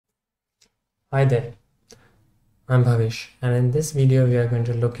Hi there, I'm Bhavish, and in this video we are going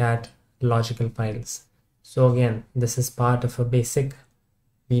to look at logical files. So again, this is part of a basic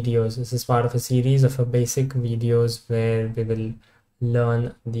videos. This is part of a series of a basic videos where we will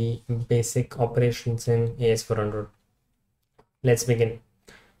learn the basic operations in AS400. Let's begin.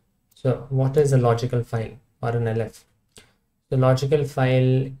 So what is a logical file or an LF? The logical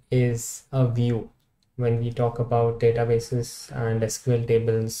file is a view when we talk about databases and SQL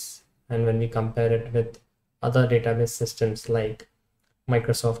tables, and when we compare it with other database systems like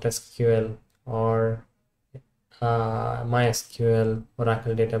Microsoft SQL or MySQL,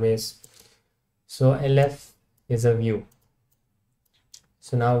 Oracle database. So LF is a view.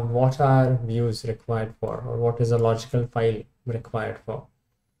 So now what are views required for, or what is a logical file required for?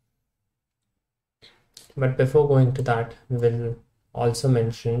 But before going to that, we will also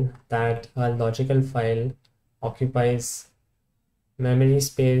mention that a logical file occupies memory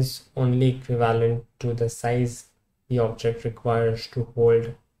space only equivalent to the size the object requires to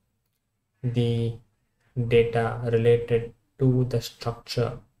hold the data related to the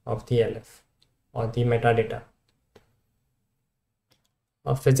structure of the LF or the metadata.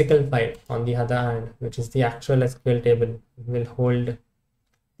 A physical file, on the other hand, which is the actual SQL table, will hold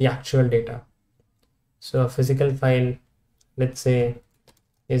the actual data. So a physical file, let's say,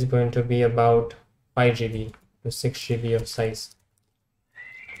 is going to be about 5 GB to 6 GB of size.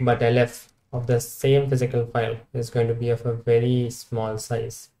 But LF of the same physical file is going to be of a very small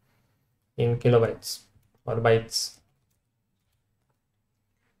size in kilobytes or bytes.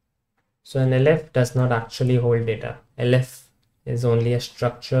 So an LF does not actually hold data. LF is only a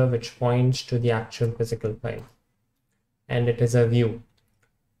structure which points to the actual physical file, and it is a view,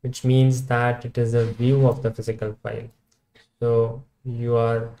 which means that it is a view of the physical file. So you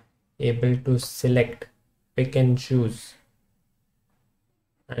are able to select, pick and choose,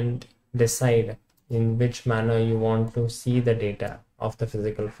 and decide in which manner you want to see the data of the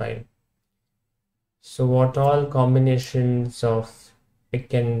physical file. So what all combinations of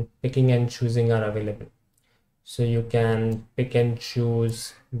picking and choosing are available. So you can pick and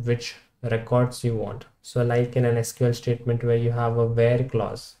choose which records you want. So like in an SQL statement where you have a where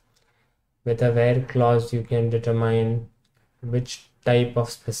clause, with a where clause you can determine which type of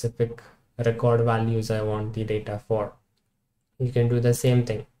specific record values I want the data for. You can do the same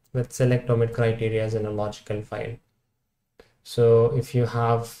thing with select-omit criteria in a logical file. So if you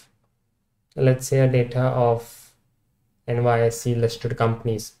have, let's say, a data of NYSE listed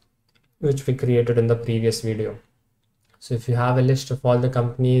companies, which we created in the previous video. So if you have a list of all the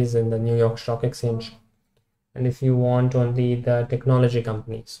companies in the New York Stock Exchange, and if you want only the technology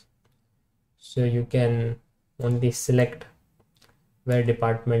companies, so you can only select where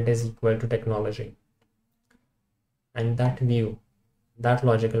department is equal to technology. And that view, that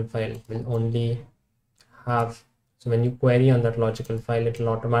logical file will only have, so when you query on that logical file, it will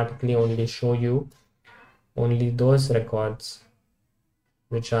automatically only show you only those records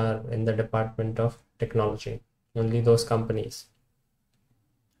which are in the department of technology, only those companies.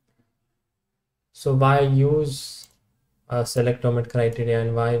 So why use a select-omit criteria,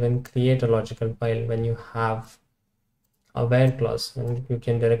 and why even create a logical file when you have a where clause and you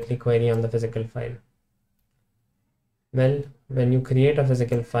can directly query on the physical file? Well, when you create a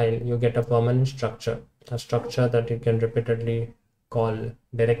physical file, you get a permanent structure, a structure that you can repeatedly call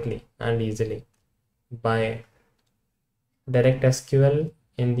directly and easily by direct SQL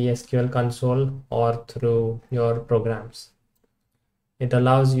in the SQL console or through your programs. It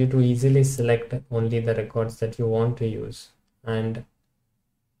allows you to easily select only the records that you want to use, and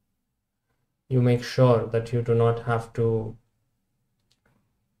you make sure that you do not have to,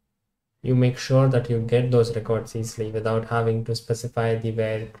 you make sure that you get those records easily without having to specify the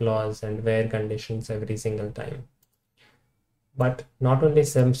where clause and where conditions every single time. But not only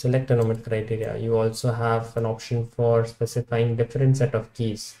some select and omit criteria, you also have an option for specifying different set of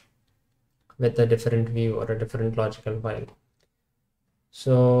keys with a different view or a different logical file.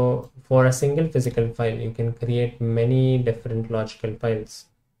 So for a single physical file, you can create many different logical files.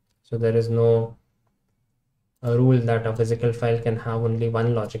 So there is no a rule that a physical file can have only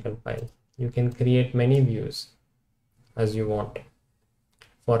one logical file. You can create many views as you want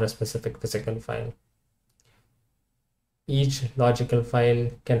for a specific physical file. Each logical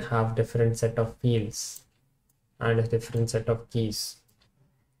file can have different set of fields and a different set of keys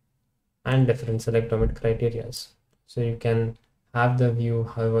and different select-omit criteria. So you can have the view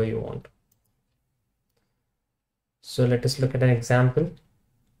however you want. So let us look at an example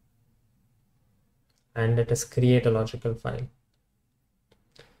and let us create a logical file.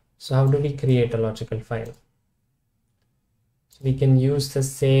 So how do we create a logical file? So we can use the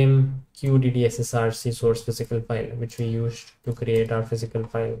same QDDSSRC source physical file, which we used to create our physical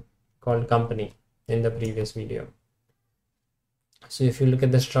file called company in the previous video. So if you look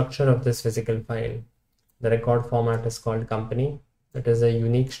at the structure of this physical file, the record format is called company. It is a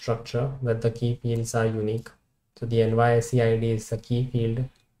unique structure where the key fields are unique. So the NYSE ID is a key field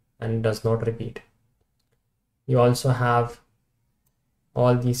and does not repeat. You also have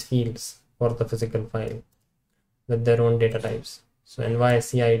all these fields for the physical file with their own data types. So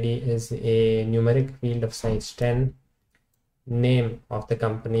NYSE ID is a numeric field of size 10. Name of the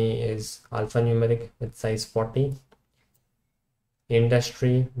company is alphanumeric with size 40.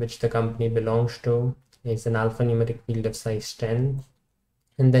 Industry, which the company belongs to, is an alphanumeric field of size 10.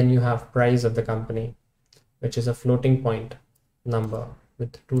 And then you have price of the company, which is a floating point number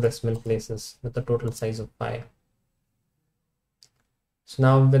with 2 decimal places with a total size of 5. So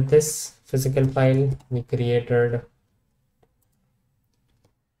now with this physical file,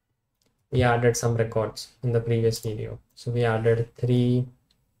 we added some records in the previous video. So we added 3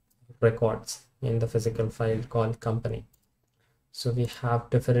 records in the physical file called company. So we have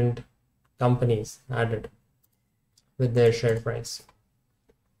different companies added with their share price.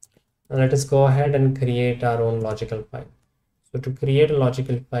 Now let us go ahead and create our own logical file. So to create a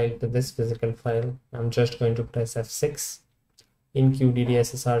logical file to this physical file, I'm just going to press F6 in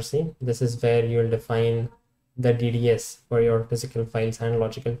QDDSSRC. This is where you'll define the DDS for your physical files and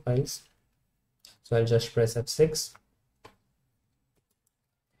logical files. So I'll just press F6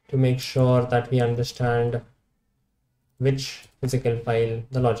 to make sure that we understand which physical file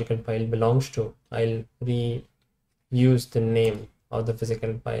the logical file belongs to. I'll reuse the name of the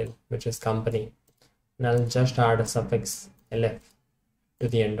physical file, which is company, and I'll just add a suffix lf to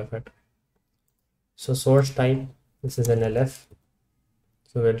the end of it. So source type, this is an lf,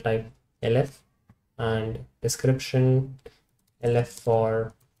 so we'll type lf, and description lf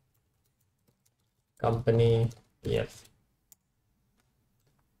for company ef.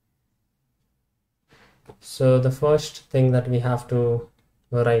 So the first thing that we have to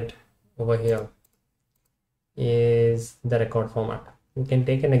write over here is the record format. We can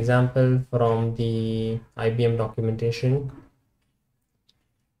take an example from the IBM documentation.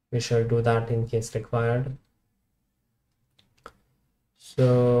 We shall do that in case required.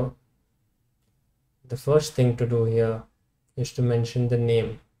 So the first thing to do here is to mention the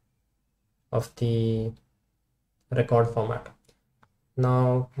name of the record format.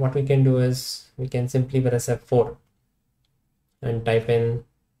 Now what we can do is we can simply press F4 and type in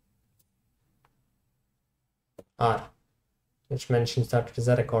R, which mentions that it is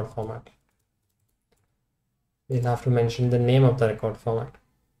a record format. We'll have to mention the name of the record format,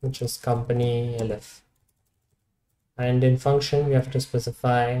 which is company LF. And in function, we have to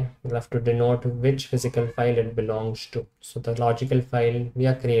specify, we'll have to denote which physical file it belongs to. So the logical file we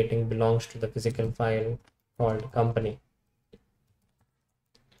are creating belongs to the physical file called company.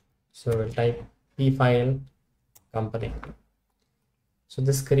 So we'll type p file company. So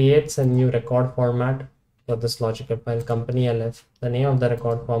this creates a new record format for this logical file company LF. The name of the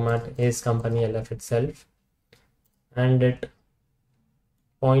record format is company LF itself, and it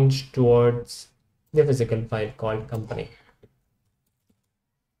points towards the physical file called company.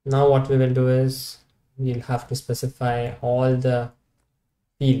 Now what we will do is we'll have to specify all the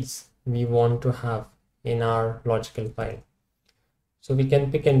fields we want to have in our logical file. So we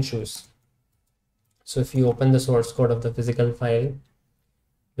can pick and choose. So if you open the source code of the physical file,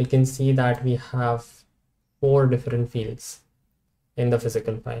 we can see that we have 4 different fields in the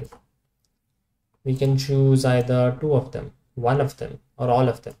physical file. We can choose either 2 of them, 1 of them, or all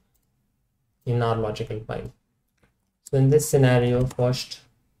of them in our logical file. So in this scenario, first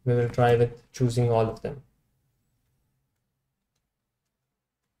we will try with choosing all of them.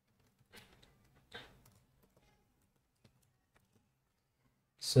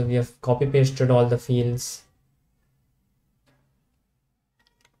 So we have copy pasted all the fields.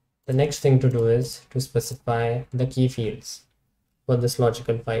 The next thing to do is to specify the key fields for this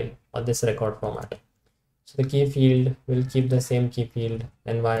logical file or this record format. So the key field will keep the same key field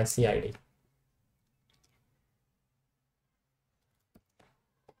NYSE ID.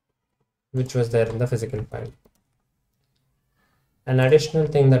 Which was there in the physical file. An additional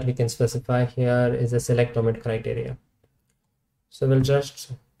thing that we can specify here is a select-omit criteria. So we'll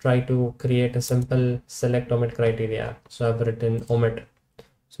just try to create a simple select-omit criteria. So I've written omit.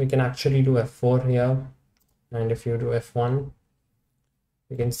 So we can actually do F4 here, and if you do F1,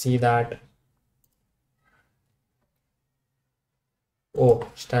 you can see that O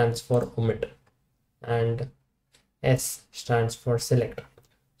stands for omit and S stands for select.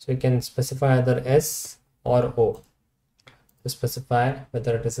 So you can specify either S or O. to specify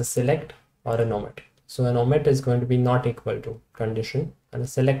whether it is a select or an omit. So an omit is going to be not equal to condition, and a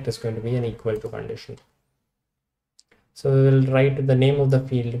select is going to be an equal to condition. So we will write the name of the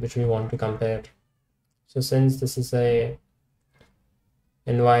field which we want to compare. So since this is a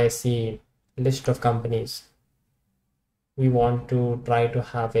NYSE list of companies, we want to try to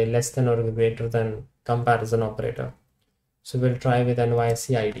have a less than or greater than comparison operator. So we'll try with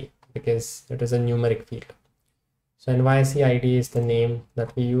NYSE ID because it is a numeric field. So NYSE ID is the name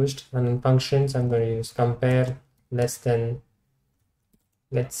that we used, and in functions I'm going to use compare less than.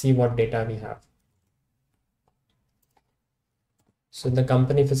 Let's see what data we have. So in the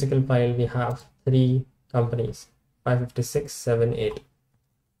company physical file we have 3 companies, 556, 7, 8.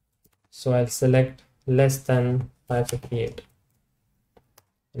 So I'll select less than 558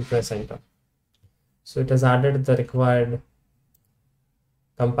 and press enter. So it has added the required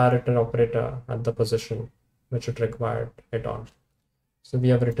comparator operator at the position which it required it on. So we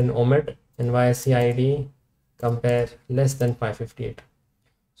have written omit NYSE ID compare less than 558.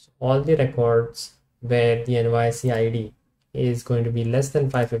 So all the records where the NYSE ID is going to be less than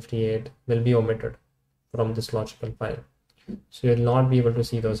 558 will be omitted from this logical file. So you'll not be able to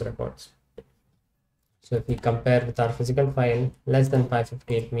see those records. So if we compare with our physical file, less than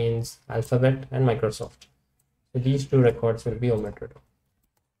 558 means Alphabet and Microsoft. So these 2 records will be omitted.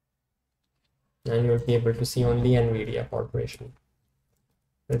 And you'll be able to see only NVIDIA Corporation.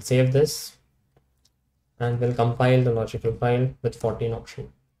 Let's save this and we'll compile the logical file with 14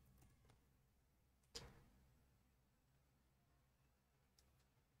 option.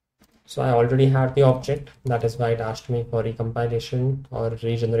 So I already had the object, that is why it asked me for recompilation or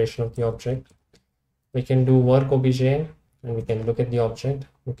regeneration of the object. We can do work obj and we can look at the object.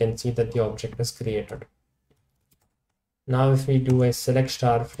 We can see that the object is created. Now if we do a select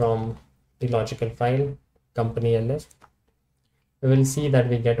star from the logical file company LF, we will see that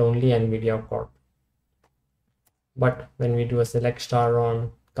we get only NVIDIA Corp. But when we do a select star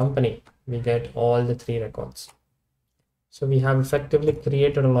on company, we get all the 3 records. So we have effectively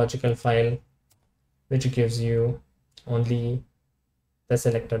created a logical file which gives you only the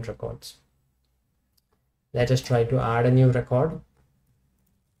selected records. Let us try to add a new record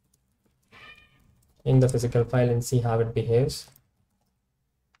in the physical file and see how it behaves.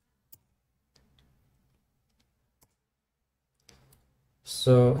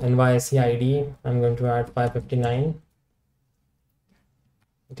 So NYSE ID, I'm going to add 559.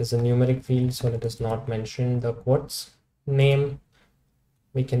 It is a numeric field, so let us not mention the quotes. Name,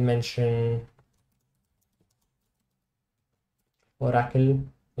 we can mention Oracle.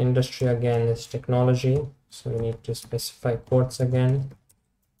 Industry again is technology, so we need to specify quotes again.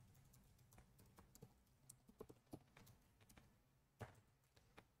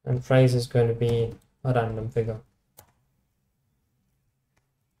 And price is going to be a random figure.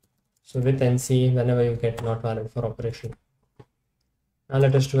 So with NC, whenever you get not valid for operation. Now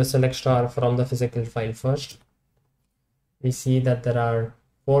let us do a select star from the physical file first. We see that there are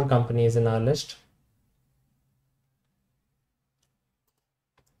 4 companies in our list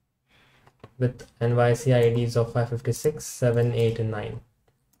with NYSE IDs of 556, 7, 8, and 9.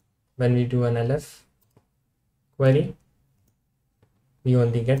 When we do an LF query, we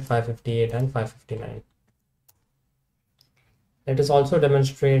only get 558 and 559. Let us also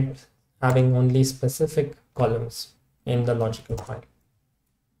demonstrate having only specific columns in the logical file.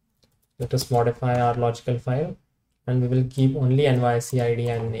 Let us modify our logical file and we will keep only NYSE ID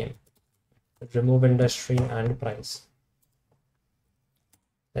and name. Remove industry and price.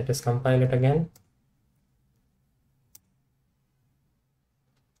 Let us compile it again.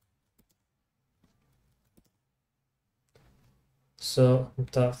 So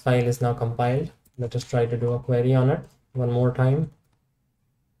the file is now compiled. Let us try to do a query on it one more time.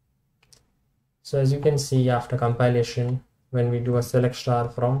 So as you can see, after compilation, when we do a select star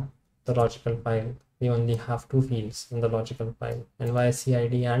from the logical file, we only have 2 fields in the logical file, NYSE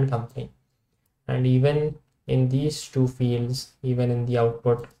ID and company. And even in these 2 fields, even in the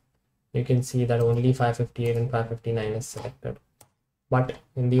output, you can see that only 558 and 559 is selected. But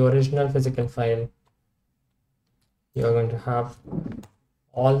in the original physical file, you are going to have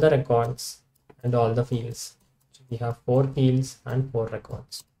all the records and all the fields. So we have 4 fields and 4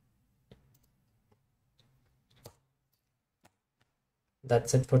 records.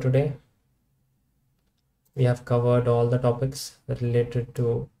 That's it for today. We have covered all the topics related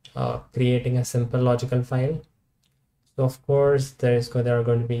to creating a simple logical file. So of course, there are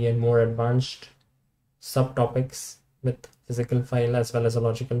going to be a more advanced subtopics with physical file as well as a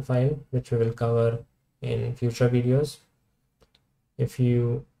logical file, which we will cover in future videos. If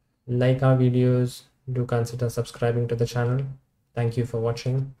you like our videos, do consider subscribing to the channel. Thank you for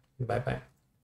watching. Bye bye.